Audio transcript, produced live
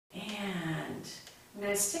I'm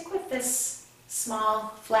going to stick with this small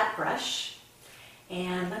flat brush,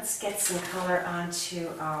 and let's get some color onto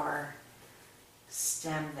our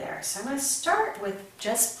stem there. So I'm going to start with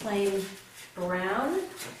just plain brown,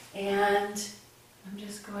 and I'm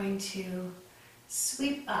just going to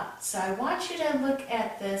sweep up. So I want you to look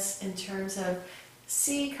at this in terms of,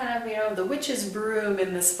 see kind of, you know, the witch's broom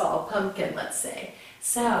in this fall pumpkin, let's say.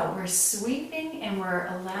 So we're sweeping and we're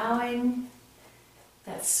allowing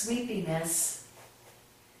that sweepiness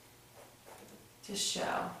to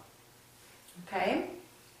show. Okay?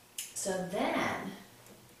 So then,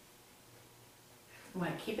 we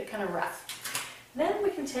want to keep it kind of rough. Then we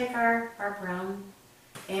can take our brown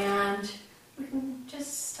and we can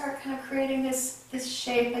just start kind of creating this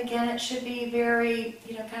shape. Again, it should be very,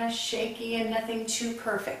 you know, kind of shaky and nothing too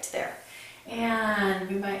perfect there. And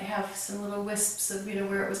we might have some little wisps of, you know,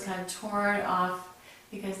 where it was kind of torn off,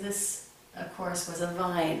 because this, of course, was a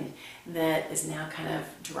vine that is now kind of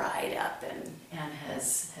dried up and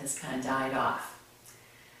has kind of died off.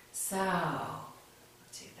 So,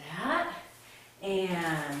 do that.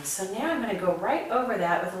 And so now I'm going to go right over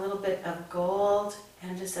that with a little bit of gold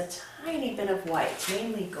and just a tiny bit of white,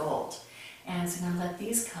 mainly gold. And so I'm going to let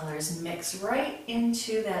these colors mix right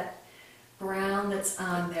into that brown that's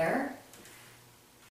on there.